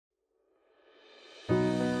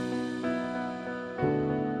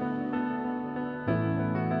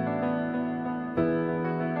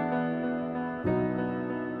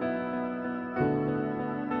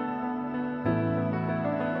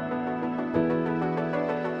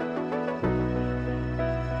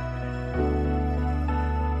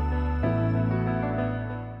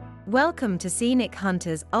Welcome to Scenic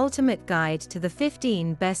Hunter's ultimate guide to the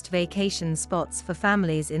 15 best vacation spots for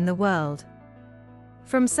families in the world.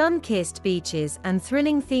 From sun-kissed beaches and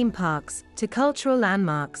thrilling theme parks to cultural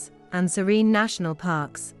landmarks and serene national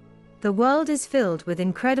parks, the world is filled with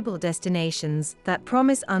incredible destinations that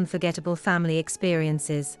promise unforgettable family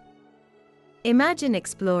experiences. Imagine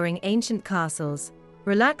exploring ancient castles,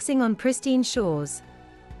 relaxing on pristine shores,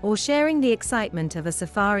 or sharing the excitement of a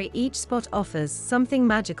safari. Each spot offers something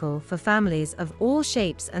magical for families of all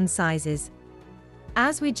shapes and sizes.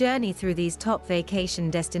 As we journey through these top vacation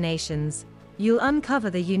destinations, you'll uncover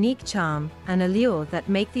the unique charm and allure that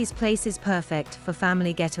make these places perfect for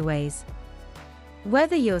family getaways.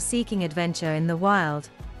 Whether you're seeking adventure in the wild,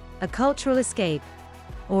 a cultural escape,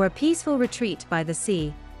 or a peaceful retreat by the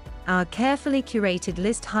sea, our carefully curated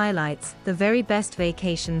list highlights the very best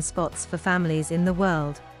vacation spots for families in the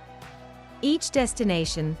world. Each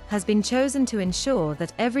destination has been chosen to ensure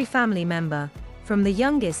that every family member, from the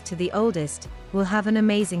youngest to the oldest, will have an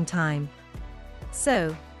amazing time.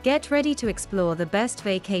 So, get ready to explore the best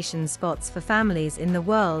vacation spots for families in the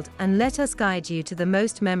world and let us guide you to the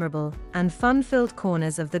most memorable and fun-filled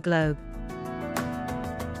corners of the globe.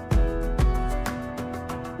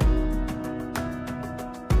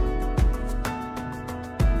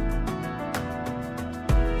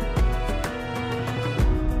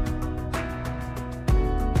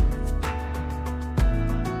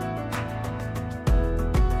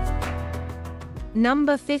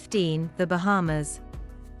 Number 15, the Bahamas.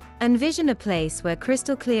 Envision a place where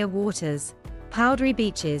crystal-clear waters, powdery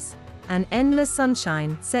beaches, and endless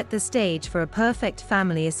sunshine set the stage for a perfect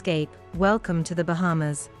family escape. Welcome to the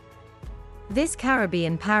Bahamas. This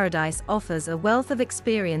Caribbean paradise offers a wealth of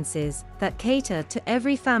experiences that cater to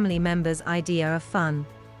every family member's idea of fun.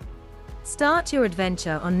 Start your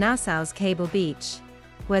adventure on Nassau's Cable Beach,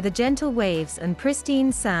 where the gentle waves and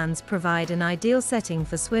pristine sands provide an ideal setting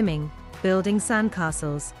for swimming, building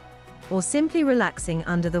sandcastles, or simply relaxing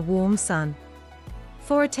under the warm sun.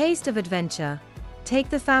 For a taste of adventure,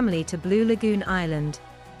 take the family to Blue Lagoon Island,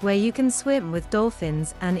 where you can swim with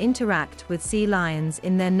dolphins and interact with sea lions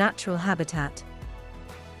in their natural habitat.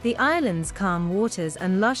 The island's calm waters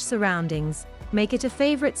and lush surroundings make it a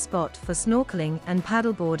favorite spot for snorkeling and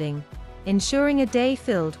paddleboarding, ensuring a day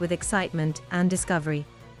filled with excitement and discovery.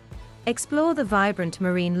 Explore the vibrant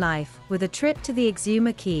marine life with a trip to the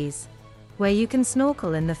Exuma Keys, where you can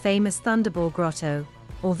snorkel in the famous Thunderball Grotto,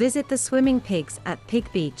 or visit the swimming pigs at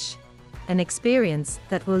Pig Beach, an experience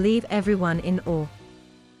that will leave everyone in awe.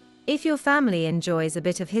 If your family enjoys a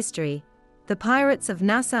bit of history, the Pirates of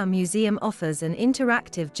Nassau Museum offers an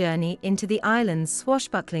interactive journey into the island's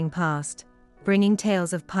swashbuckling past, bringing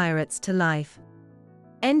tales of pirates to life.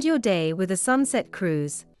 End your day with a sunset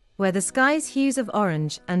cruise, where the sky's hues of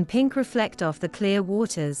orange and pink reflect off the clear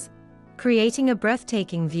waters, creating a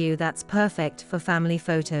breathtaking view that's perfect for family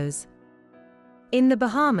photos. In the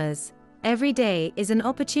Bahamas, every day is an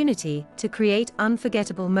opportunity to create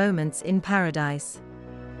unforgettable moments in paradise.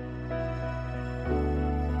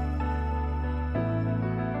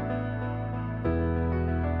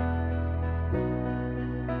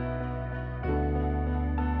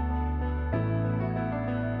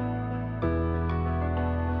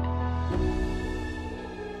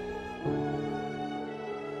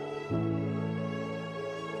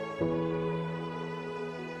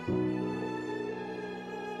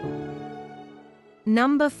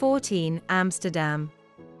 Number 14, Amsterdam.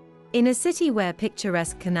 In a city where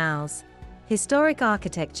picturesque canals, historic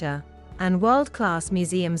architecture, and world-class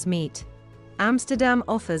museums meet, Amsterdam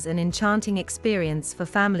offers an enchanting experience for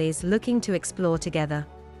families looking to explore together.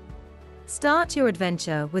 Start your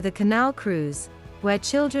adventure with a canal cruise, where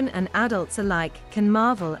children and adults alike can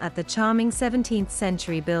marvel at the charming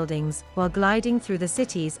 17th-century buildings while gliding through the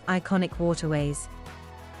city's iconic waterways.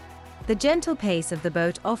 The gentle pace of the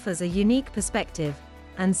boat offers a unique perspective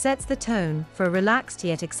and sets the tone for a relaxed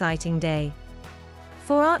yet exciting day.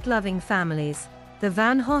 For art-loving families, the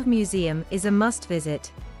Van Gogh Museum is a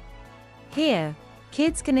must-visit. Here,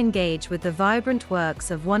 kids can engage with the vibrant works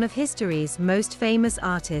of one of history's most famous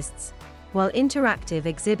artists, while interactive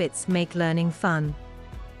exhibits make learning fun.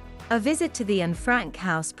 A visit to the Anne Frank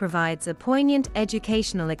House provides a poignant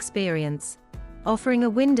educational experience, offering a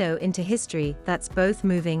window into history that's both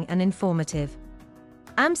moving and informative.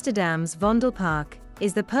 Amsterdam's Vondelpark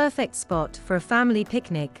is the perfect spot for a family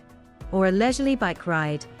picnic or a leisurely bike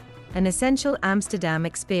ride, an essential Amsterdam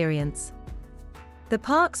experience. The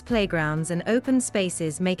park's playgrounds and open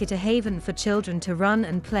spaces make it a haven for children to run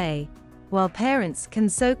and play, while parents can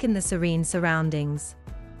soak in the serene surroundings.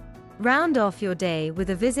 Round off your day with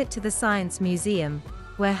a visit to the Science Museum,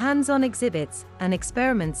 where hands-on exhibits and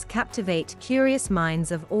experiments captivate curious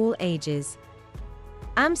minds of all ages.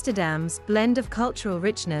 Amsterdam's blend of cultural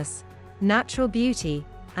richness, natural beauty,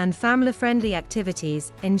 and family-friendly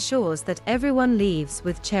activities ensures that everyone leaves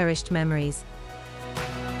with cherished memories.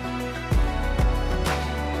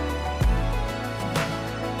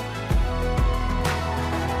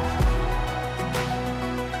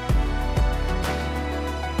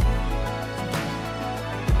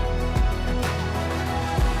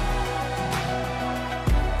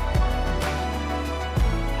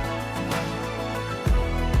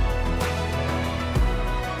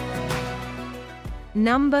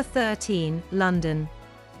 Number 13, London.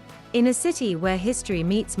 In a city where history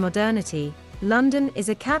meets modernity, London is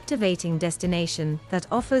a captivating destination that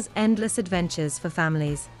offers endless adventures for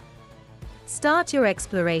families. Start your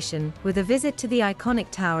exploration with a visit to the iconic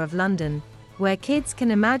Tower of London, where kids can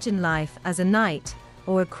imagine life as a knight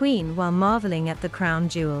or a queen while marveling at the crown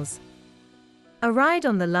jewels. A ride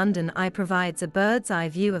on the London Eye provides a bird's-eye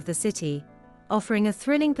view of the city, offering a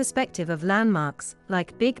thrilling perspective of landmarks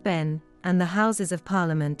like Big Ben and the Houses of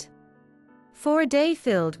Parliament. For a day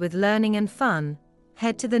filled with learning and fun,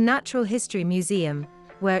 head to the Natural History Museum,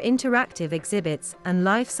 where interactive exhibits and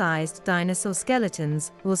life-sized dinosaur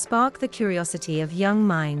skeletons will spark the curiosity of young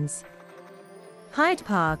minds. Hyde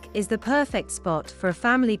Park is the perfect spot for a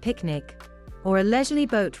family picnic or a leisurely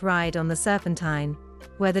boat ride on the Serpentine,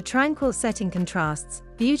 where the tranquil setting contrasts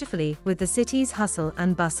beautifully with the city's hustle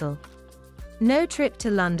and bustle. No trip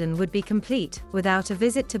to London would be complete without a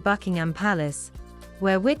visit to Buckingham Palace,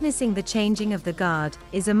 where witnessing the changing of the guard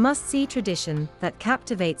is a must-see tradition that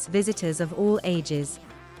captivates visitors of all ages.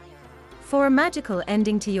 For a magical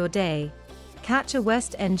ending to your day, catch a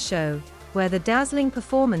West End show, where the dazzling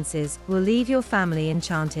performances will leave your family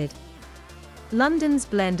enchanted. London's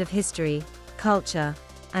blend of history, culture,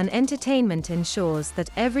 and entertainment ensures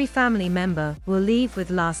that every family member will leave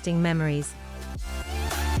with lasting memories.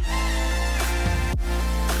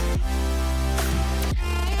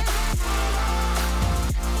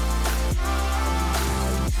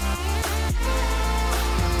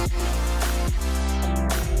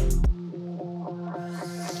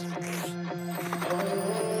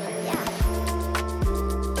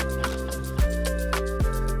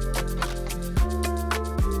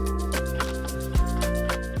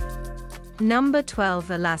 Number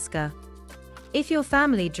 12, Alaska. If your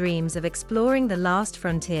family dreams of exploring the last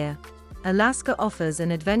frontier, Alaska offers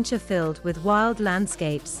an adventure filled with wild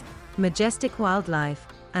landscapes, majestic wildlife,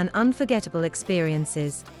 and unforgettable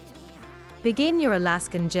experiences. Begin your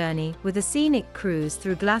Alaskan journey with a scenic cruise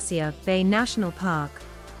through Glacier Bay National Park,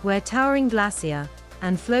 where towering glacier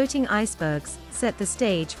and floating icebergs set the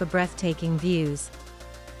stage for breathtaking views.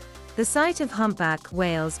 The sight of humpback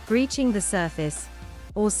whales breaching the surface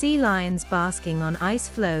or sea lions basking on ice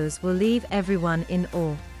floes will leave everyone in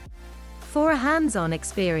awe. For a hands-on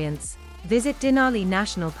experience, visit Denali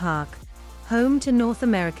National Park, home to North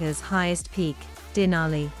America's highest peak,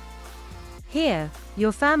 Denali. Here,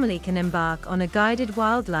 your family can embark on a guided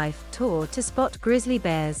wildlife tour to spot grizzly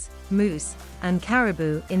bears, moose, and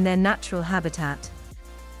caribou in their natural habitat.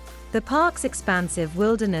 The park's expansive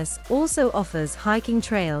wilderness also offers hiking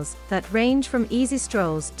trails that range from easy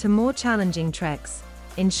strolls to more challenging treks,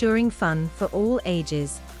 ensuring fun for all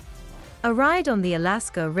ages. A ride on the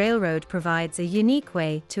Alaska Railroad provides a unique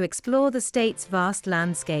way to explore the state's vast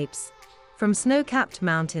landscapes, from snow-capped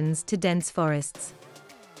mountains to dense forests.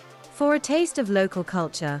 For a taste of local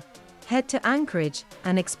culture, head to Anchorage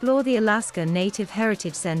and explore the Alaska Native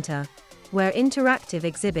Heritage Center, where interactive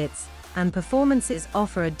exhibits and performances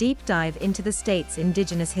offer a deep dive into the state's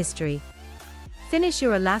indigenous history. Finish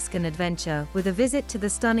your Alaskan adventure with a visit to the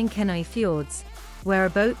stunning Kenai Fjords, where a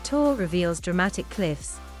boat tour reveals dramatic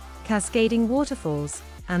cliffs, cascading waterfalls,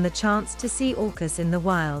 and the chance to see orcas in the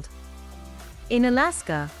wild. In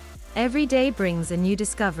Alaska, every day brings a new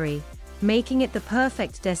discovery, making it the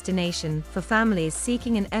perfect destination for families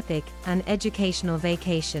seeking an epic and educational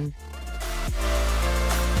vacation.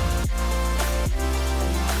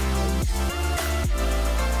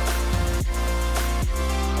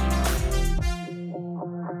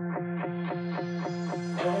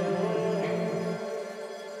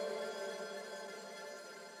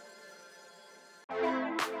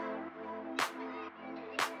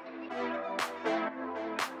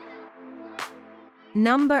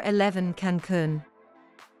 Number 11, Cancun.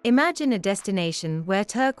 Imagine a destination where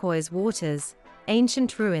turquoise waters,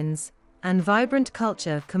 ancient ruins, and vibrant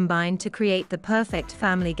culture combine to create the perfect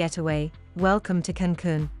family getaway. Welcome to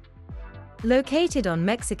Cancun. Located on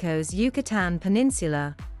Mexico's Yucatan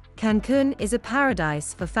Peninsula, Cancun is a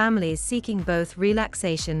paradise for families seeking both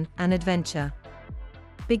relaxation and adventure.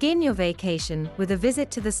 Begin your vacation with a visit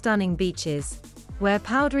to the stunning beaches, where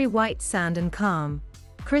powdery white sand and calm,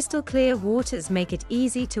 crystal clear waters make it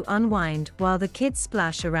easy to unwind while the kids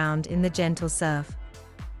splash around in the gentle surf.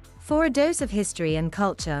 For a dose of history and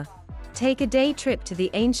culture, take a day trip to the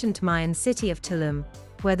ancient Mayan city of Tulum,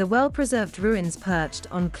 where the well-preserved ruins perched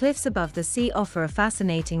on cliffs above the sea offer a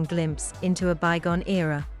fascinating glimpse into a bygone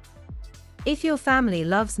era. If your family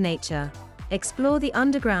loves nature, explore the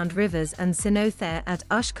underground rivers and cenotes at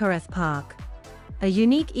Ushkoreth Park, a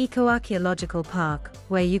unique eco-archaeological park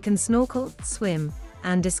where you can snorkel, swim,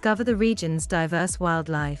 and discover the region's diverse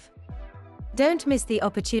wildlife. Don't miss the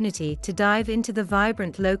opportunity to dive into the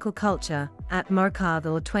vibrant local culture at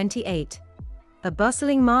Mercado 28, a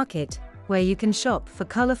bustling market where you can shop for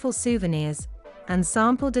colorful souvenirs and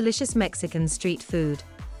sample delicious Mexican street food.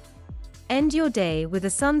 End your day with a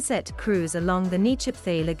sunset cruise along the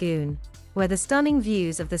Nichipthay Lagoon, where the stunning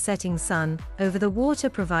views of the setting sun over the water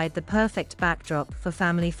provide the perfect backdrop for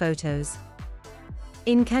family photos.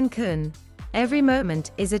 In Cancun, every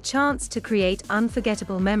moment is a chance to create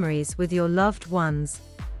unforgettable memories with your loved ones.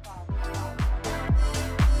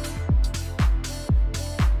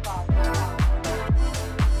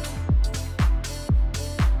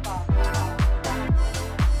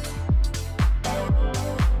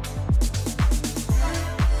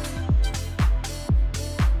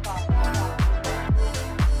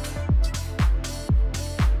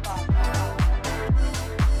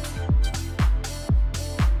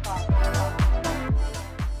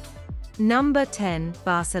 Number 10.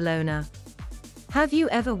 Barcelona. Have you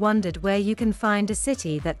ever wondered where you can find a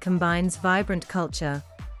city that combines vibrant culture,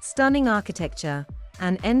 stunning architecture,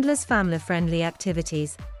 and endless family-friendly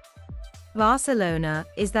activities? Barcelona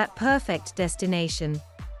is that perfect destination.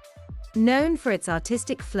 Known for its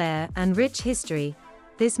artistic flair and rich history,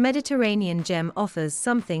 this Mediterranean gem offers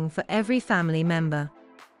something for every family member.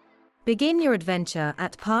 Begin your adventure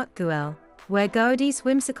at Park Güell, where Gaudi's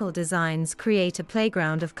whimsical designs create a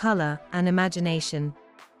playground of color and imagination.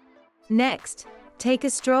 Next, take a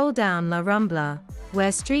stroll down La Rambla,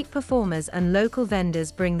 where street performers and local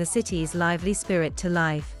vendors bring the city's lively spirit to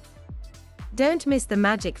life. Don't miss the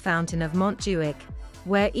magic fountain of Montjuic,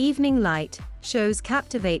 where evening light shows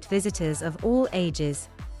captivate visitors of all ages.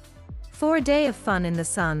 For a day of fun in the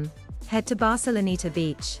sun, head to Barceloneta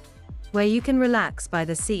Beach, where you can relax by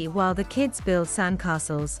the sea while the kids build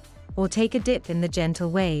sandcastles, or take a dip in the gentle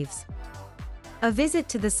waves. A visit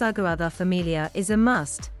to the Sagrada Familia is a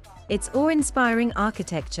must. Its awe-inspiring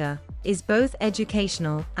architecture is both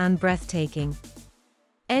educational and breathtaking.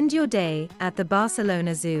 End your day at the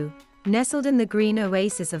Barcelona Zoo, nestled in the green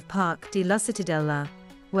oasis of Parc de la Ciutadella,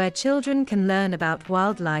 where children can learn about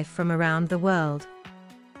wildlife from around the world.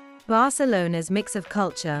 Barcelona's mix of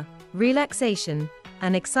culture, relaxation,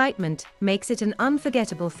 and excitement makes it an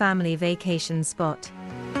unforgettable family vacation spot.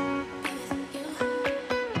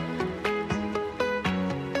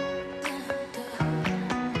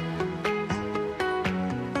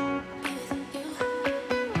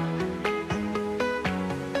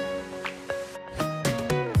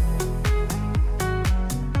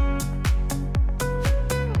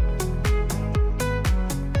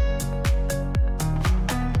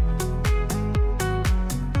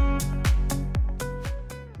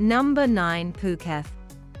 Number 9. Phuket.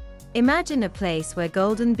 Imagine a place where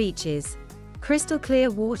golden beaches, crystal clear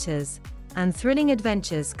waters, and thrilling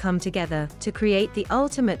adventures come together to create the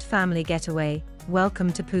ultimate family getaway.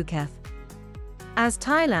 Welcome to Phuket. As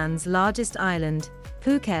Thailand's largest island,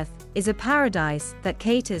 Phuket is a paradise that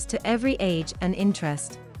caters to every age and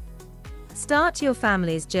interest. Start your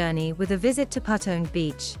family's journey with a visit to Patong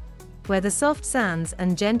Beach, where the soft sands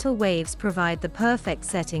and gentle waves provide the perfect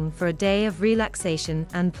setting for a day of relaxation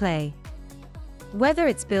and play. Whether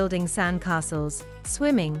it's building sandcastles,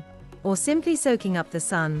 swimming, or simply soaking up the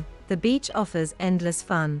sun, the beach offers endless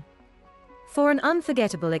fun. For an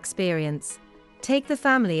unforgettable experience, take the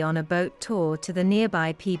family on a boat tour to the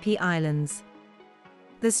nearby Phi Phi Islands.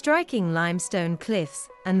 The striking limestone cliffs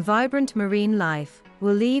and vibrant marine life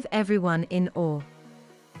will leave everyone in awe.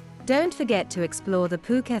 Don't forget to explore the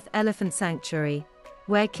Phuket Elephant Sanctuary,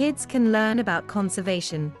 where kids can learn about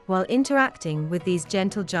conservation while interacting with these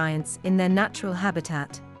gentle giants in their natural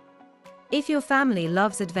habitat. If your family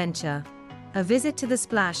loves adventure, a visit to the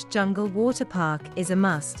Splash Jungle Water Park is a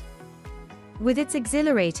must. With its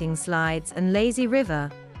exhilarating slides and lazy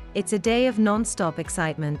river, it's a day of non-stop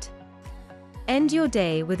excitement. End your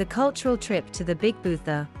day with a cultural trip to the Big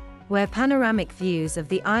Butha, where panoramic views of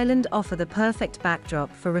the island offer the perfect backdrop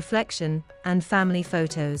for reflection and family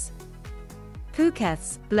photos.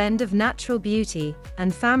 Phuketh's blend of natural beauty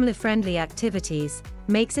and family-friendly activities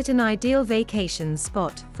makes it an ideal vacation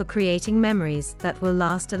spot for creating memories that will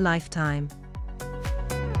last a lifetime.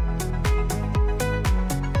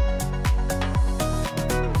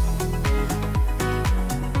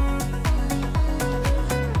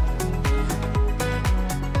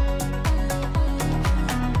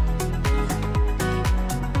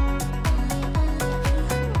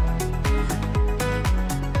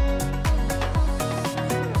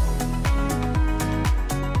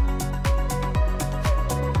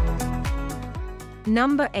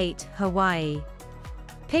 Number 8. Hawaii.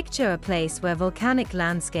 Picture a place where volcanic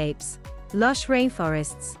landscapes, lush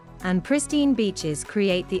rainforests, and pristine beaches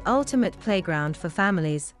create the ultimate playground for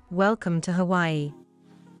families. Welcome to Hawaii.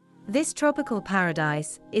 This tropical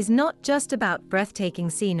paradise is not just about breathtaking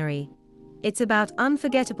scenery. It's about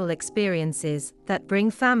unforgettable experiences that bring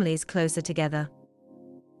families closer together.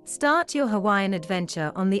 Start your Hawaiian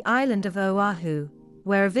adventure on the island of Oahu,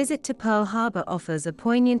 where a visit to Pearl Harbor offers a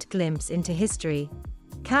poignant glimpse into history,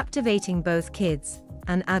 captivating both kids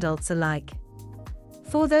and adults alike.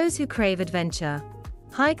 For those who crave adventure,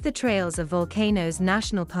 hike the trails of Volcanoes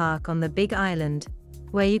National Park on the Big Island,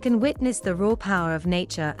 where you can witness the raw power of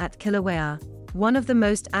nature at Kilauea, one of the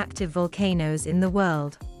most active volcanoes in the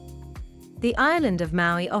world. The island of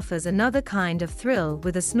Maui offers another kind of thrill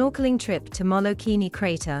with a snorkeling trip to Molokini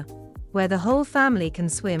Crater, where the whole family can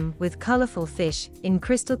swim with colorful fish in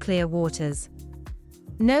crystal-clear waters.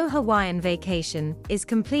 No Hawaiian vacation is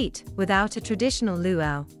complete without a traditional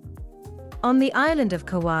luau. On the island of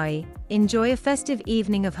Kauai, enjoy a festive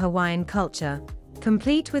evening of Hawaiian culture,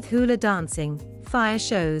 complete with hula dancing, fire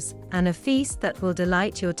shows, and a feast that will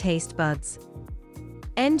delight your taste buds.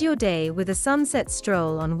 End your day with a sunset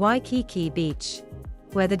stroll on Waikiki Beach,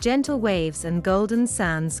 where the gentle waves and golden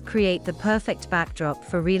sands create the perfect backdrop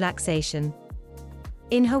for relaxation.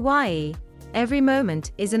 In Hawaii, every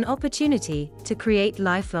moment is an opportunity to create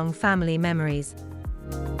lifelong family memories.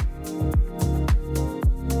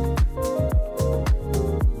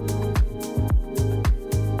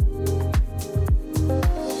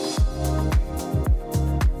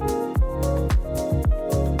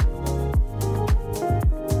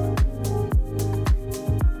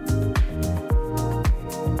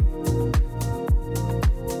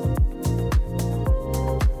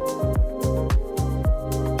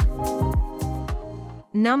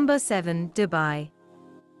 Number 7. Dubai.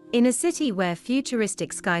 In a city where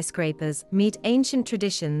futuristic skyscrapers meet ancient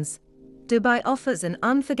traditions, Dubai offers an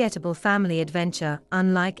unforgettable family adventure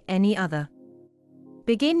unlike any other.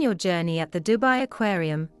 Begin your journey at the Dubai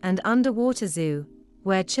Aquarium and Underwater Zoo,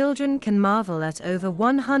 where children can marvel at over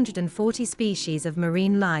 140 species of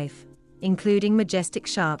marine life, including majestic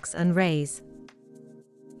sharks and rays.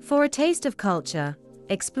 For a taste of culture,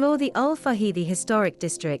 explore the Al Fahidi Historic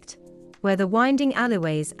District, where the winding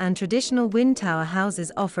alleyways and traditional wind tower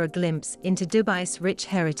houses offer a glimpse into Dubai's rich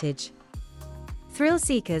heritage. Thrill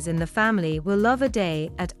seekers in the family will love a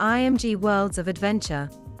day at IMG Worlds of Adventure,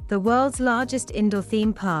 the world's largest indoor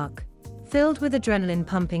theme park, filled with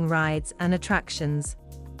adrenaline-pumping rides and attractions.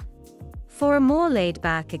 For a more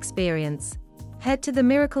laid-back experience, head to the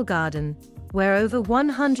Miracle Garden, where over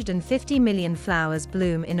 150 million flowers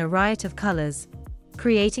bloom in a riot of colors,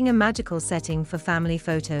 creating a magical setting for family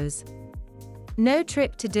photos. No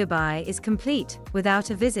trip to Dubai is complete without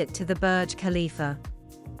a visit to the Burj Khalifa.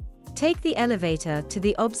 Take the elevator to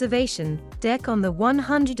the observation deck on the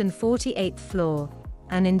 148th floor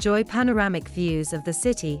and enjoy panoramic views of the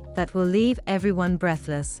city that will leave everyone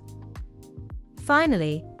breathless.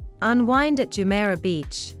 Finally, unwind at Jumeirah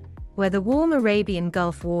Beach, where the warm Arabian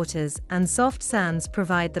Gulf waters and soft sands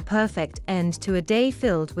provide the perfect end to a day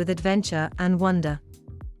filled with adventure and wonder.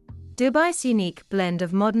 Dubai's unique blend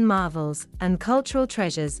of modern marvels and cultural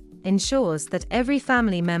treasures ensures that every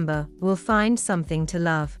family member will find something to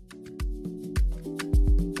love.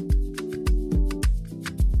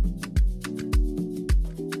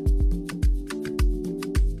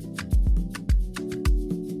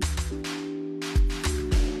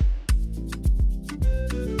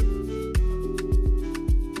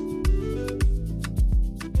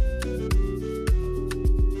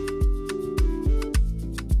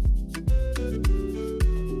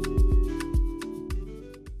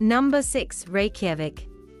 Number 6. Reykjavik.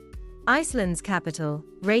 Iceland's capital,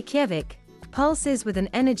 Reykjavik, pulses with an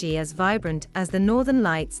energy as vibrant as the northern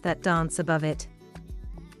lights that dance above it.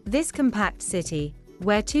 This compact city,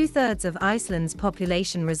 where 2/3 of Iceland's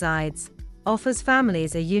population resides, offers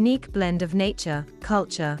families a unique blend of nature,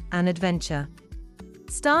 culture, and adventure.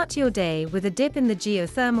 Start your day with a dip in the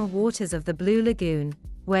geothermal waters of the Blue Lagoon,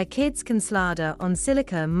 where kids can slalom on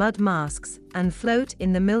silica mud masks and float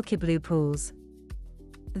in the milky blue pools.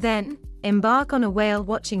 Then, embark on a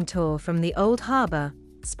whale-watching tour from the Old Harbor,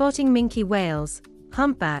 spotting minke whales,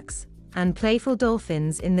 humpbacks, and playful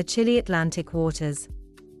dolphins in the chilly Atlantic waters.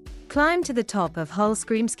 Climb to the top of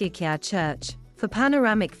Hulskrimskirkja Church for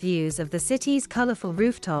panoramic views of the city's colorful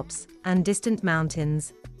rooftops and distant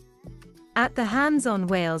mountains. At the Hands-on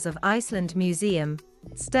Whales of Iceland Museum,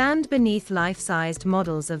 stand beneath life-sized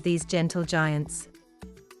models of these gentle giants.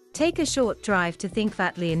 Take a short drive to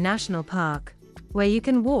Thingvellir National Park, where you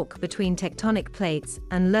can walk between tectonic plates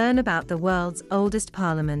and learn about the world's oldest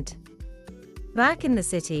parliament. Back in the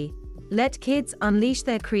city, let kids unleash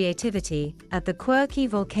their creativity at the quirky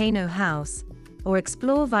Volcano House, or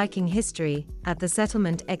explore Viking history at the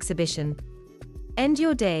Settlement Exhibition. End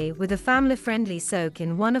your day with a family-friendly soak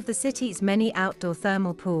in one of the city's many outdoor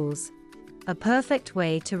thermal pools, a perfect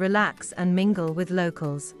way to relax and mingle with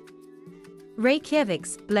locals.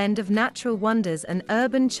 Reykjavik's blend of natural wonders and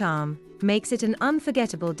urban charm makes it an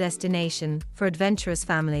unforgettable destination for adventurous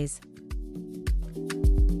families.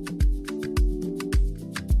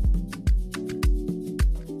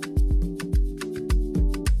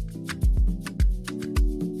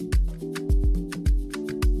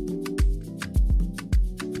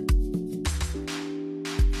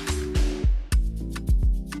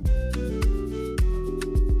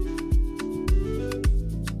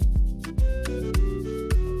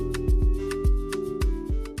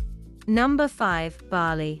 Number 5.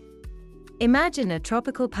 Bali. Imagine a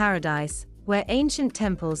tropical paradise where ancient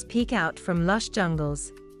temples peek out from lush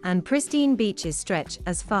jungles and pristine beaches stretch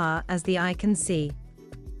as far as the eye can see.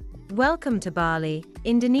 Welcome to Bali,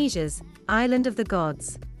 Indonesia's island of the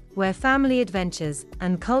gods, where family adventures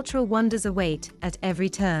and cultural wonders await at every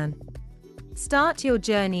turn. Start your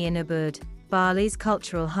journey in Ubud, Bali's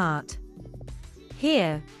cultural heart.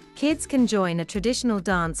 Here, kids can join a traditional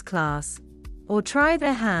dance class or try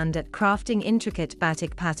their hand at crafting intricate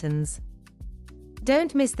batik patterns.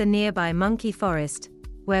 Don't miss the nearby monkey forest,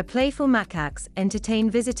 where playful macaques entertain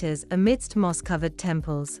visitors amidst moss-covered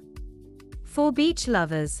temples. For beach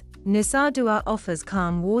lovers, Nusa Dua offers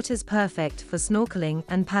calm waters perfect for snorkeling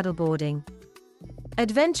and paddleboarding.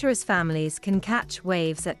 Adventurous families can catch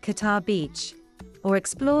waves at Qatar Beach, or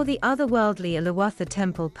explore the otherworldly Uluwatu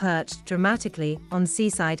Temple perched dramatically on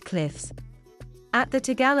seaside cliffs. At the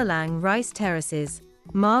Tegalalang rice terraces,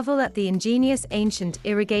 marvel at the ingenious ancient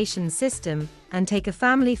irrigation system and take a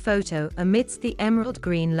family photo amidst the emerald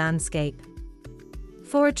green landscape.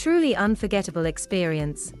 For a truly unforgettable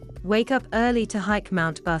experience, wake up early to hike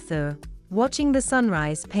Mount Batur, watching the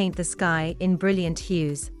sunrise paint the sky in brilliant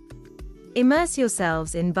hues. Immerse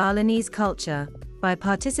yourselves in Balinese culture by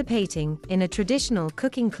participating in a traditional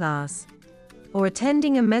cooking class or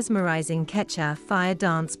attending a mesmerizing Quechua fire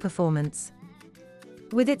dance performance.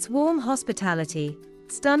 With its warm hospitality,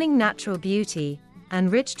 stunning natural beauty,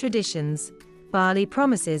 and rich traditions, Bali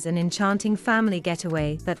promises an enchanting family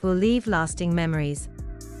getaway that will leave lasting memories.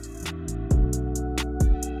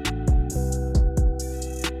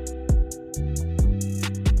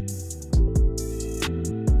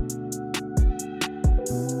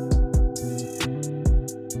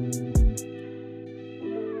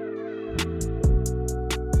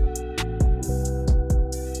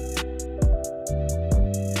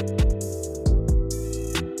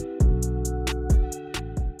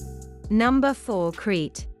 Number 4.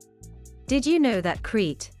 Crete. Did you know that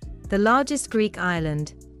Crete, the largest Greek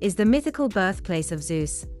island, is the mythical birthplace of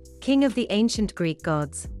Zeus, king of the ancient Greek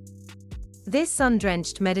gods? This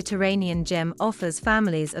sun-drenched Mediterranean gem offers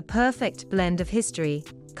families a perfect blend of history,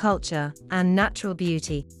 culture, and natural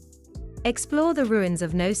beauty. Explore the ruins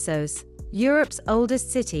of Knossos, Europe's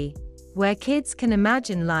oldest city, where kids can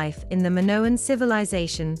imagine life in the Minoan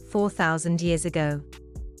civilization 4,000 years ago.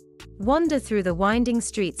 Wander through the winding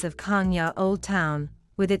streets of Kanya Old Town,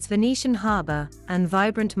 with its Venetian harbor and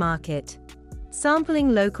vibrant market,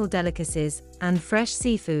 sampling local delicacies and fresh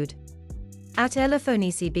seafood. At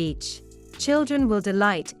Elafonisi Beach, children will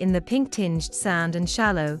delight in the pink-tinged sand and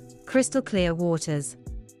shallow, crystal-clear waters.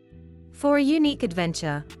 For a unique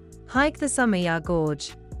adventure, hike the Sumaya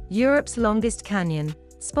Gorge, Europe's longest canyon,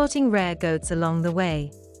 spotting rare goats along the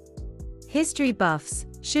way. History buffs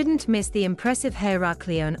shouldn't miss the impressive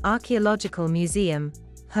Heraklion Archaeological Museum,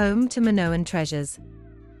 home to Minoan treasures.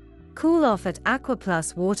 Cool off at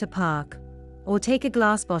Aquaplus Water Park, or take a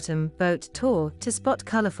glass-bottom boat tour to spot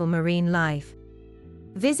colorful marine life.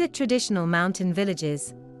 Visit traditional mountain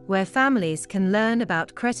villages, where families can learn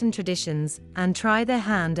about Cretan traditions and try their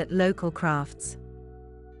hand at local crafts.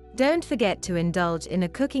 Don't forget to indulge in a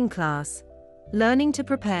cooking class, learning to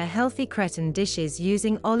prepare healthy Cretan dishes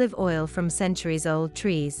using olive oil from centuries-old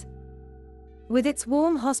trees. With its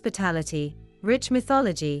warm hospitality, rich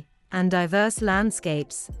mythology, and diverse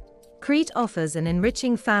landscapes, Crete offers an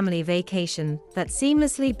enriching family vacation that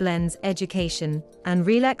seamlessly blends education and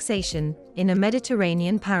relaxation in a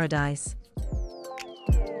Mediterranean paradise.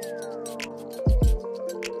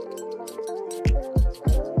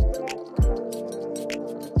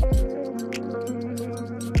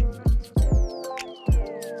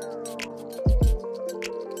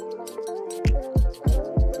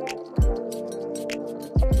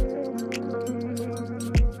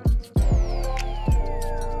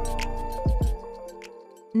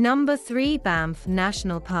 Number 3. Banff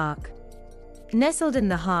National Park. Nestled in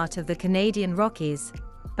the heart of the Canadian Rockies,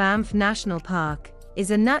 Banff National Park is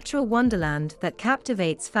a natural wonderland that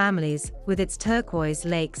captivates families with its turquoise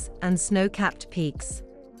lakes and snow-capped peaks.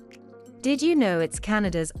 Did you know it's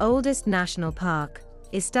Canada's oldest national park,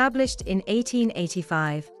 established in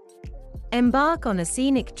 1885? Embark on a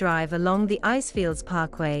scenic drive along the Icefields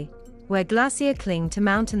Parkway, where glaciers cling to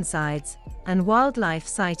mountainsides and wildlife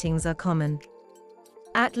sightings are common.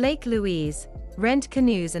 At Lake Louise, rent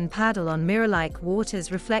canoes and paddle on mirror-like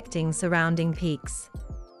waters reflecting surrounding peaks.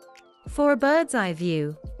 For a bird's-eye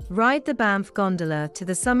view, ride the Banff Gondola to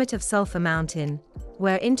the summit of Sulphur Mountain,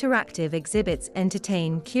 where interactive exhibits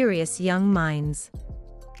entertain curious young minds.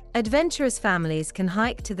 Adventurous families can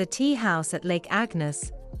hike to the tea house at Lake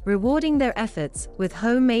Agnes, rewarding their efforts with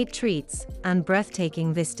homemade treats and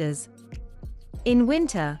breathtaking vistas. In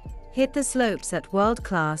winter, hit the slopes at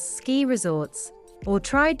world-class ski resorts, or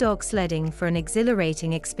try dog sledding for an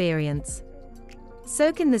exhilarating experience.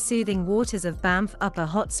 Soak in the soothing waters of Banff Upper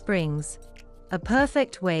Hot Springs, a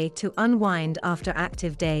perfect way to unwind after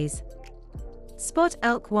active days. Spot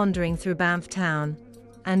elk wandering through Banff town,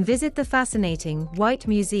 and visit the fascinating White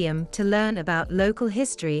Museum to learn about local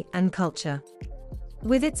history and culture.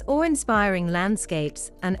 With its awe-inspiring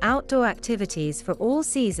landscapes and outdoor activities for all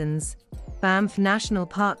seasons, Banff National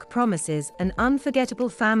Park promises an unforgettable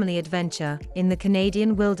family adventure in the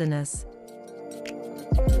Canadian wilderness.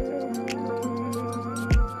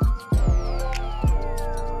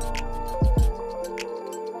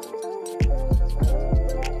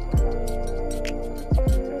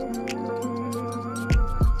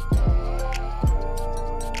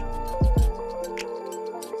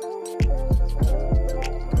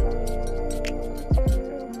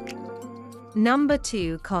 Number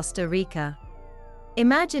 2. Costa Rica.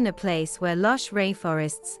 Imagine a place where lush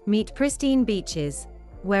rainforests meet pristine beaches,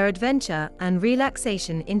 where adventure and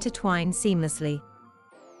relaxation intertwine seamlessly.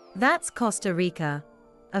 That's Costa Rica,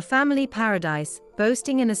 a family paradise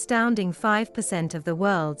boasting an astounding 5% of the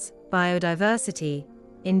world's biodiversity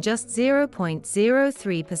in just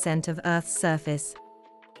 0.03% of Earth's surface.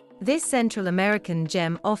 This Central American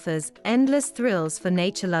gem offers endless thrills for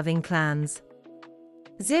nature-loving clans.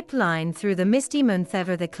 Zip line through the misty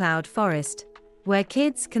Montevideo the Cloud Forest, where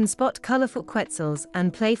kids can spot colorful quetzals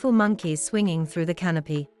and playful monkeys swinging through the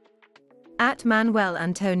canopy. At Manuel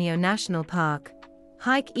Antonio National Park,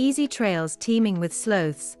 hike easy trails teeming with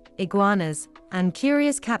sloths, iguanas, and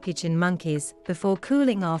curious capuchin monkeys before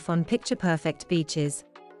cooling off on picture-perfect beaches.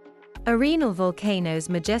 Arenal Volcano's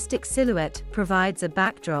majestic silhouette provides a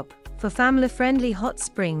backdrop for family-friendly hot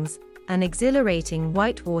springs and exhilarating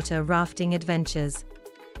whitewater rafting adventures.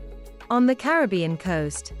 On the Caribbean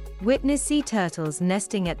coast, witness sea turtles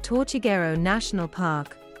nesting at Tortuguero National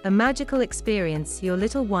Park, a magical experience your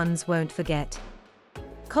little ones won't forget.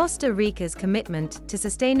 Costa Rica's commitment to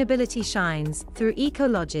sustainability shines through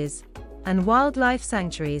eco-lodges and wildlife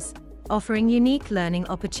sanctuaries, offering unique learning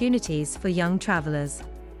opportunities for young travelers.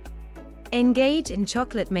 Engage in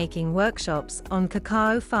chocolate-making workshops on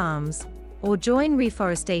cacao farms, or join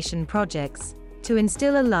reforestation projects to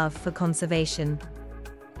instill a love for conservation.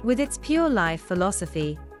 With its pure life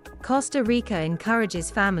philosophy, Costa Rica encourages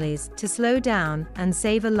families to slow down and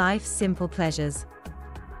savor life's simple pleasures.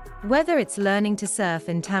 Whether it's learning to surf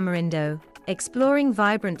in Tamarindo, exploring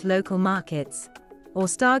vibrant local markets, or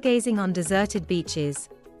stargazing on deserted beaches,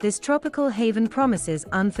 this tropical haven promises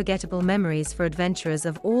unforgettable memories for adventurers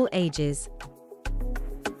of all ages.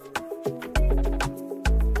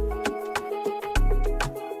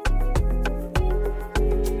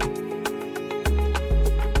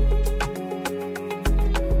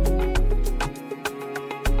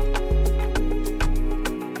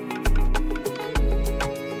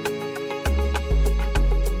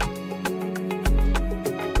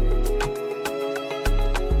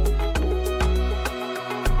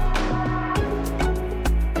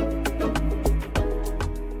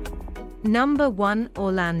 Number 1.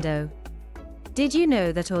 Orlando. Did you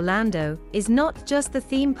know that Orlando is not just the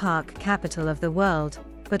theme park capital of the world,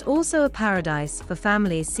 but also a paradise for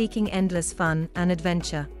families seeking endless fun and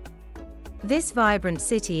adventure? This vibrant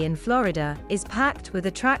city in Florida is packed with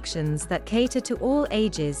attractions that cater to all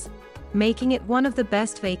ages, making it one of the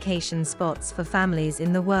best vacation spots for families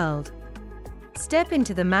in the world. Step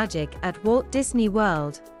into the magic at Walt Disney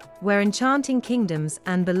World, where enchanting kingdoms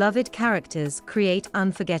and beloved characters create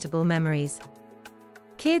unforgettable memories.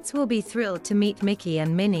 Kids will be thrilled to meet Mickey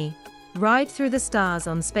and Minnie, ride through the stars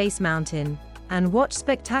on Space Mountain, and watch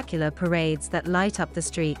spectacular parades that light up the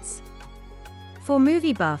streets. For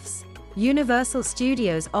movie buffs, Universal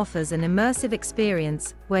Studios offers an immersive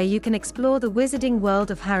experience where you can explore the wizarding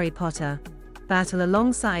world of Harry Potter, battle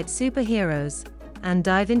alongside superheroes, and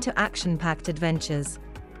dive into action-packed adventures.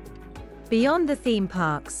 Beyond the theme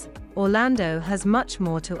parks, Orlando has much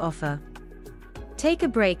more to offer. Take a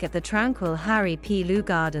break at the tranquil Harry P. Lou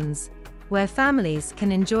Gardens, where families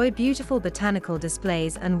can enjoy beautiful botanical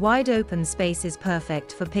displays and wide-open spaces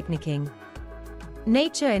perfect for picnicking.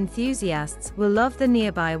 Nature enthusiasts will love the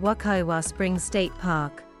nearby Wakaiwa Springs State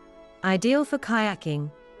Park, ideal for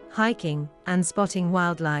kayaking, hiking, and spotting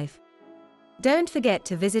wildlife. Don't forget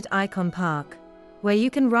to visit Icon Park, where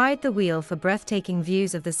you can ride the wheel for breathtaking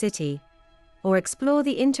views of the city, or explore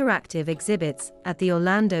the interactive exhibits at the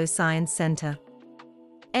Orlando Science Center.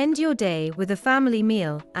 End your day with a family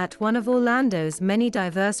meal at one of Orlando's many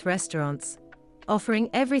diverse restaurants, offering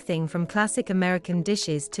everything from classic American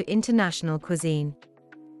dishes to international cuisine.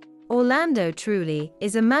 Orlando truly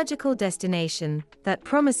is a magical destination that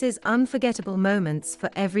promises unforgettable moments for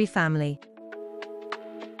every family.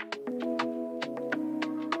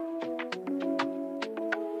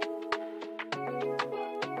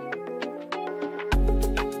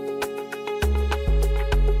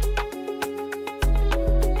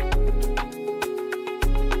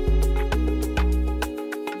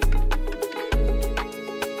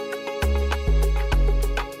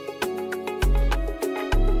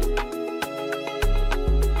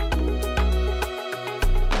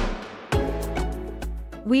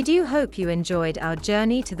 We do hope you enjoyed our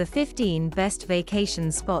journey to the 15 best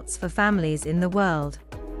vacation spots for families in the world.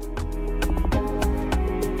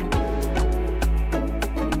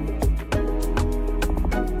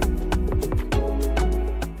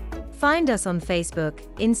 Find us on Facebook,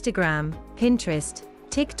 Instagram, Pinterest,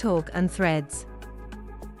 TikTok, and Threads.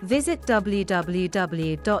 Visit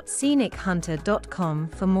www.scenichunter.com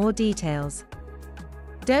for more details.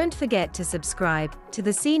 Don't forget to subscribe to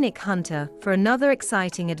the Scenic Hunter for another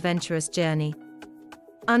exciting adventurous journey.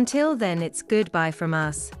 Until then, it's goodbye from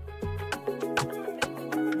us.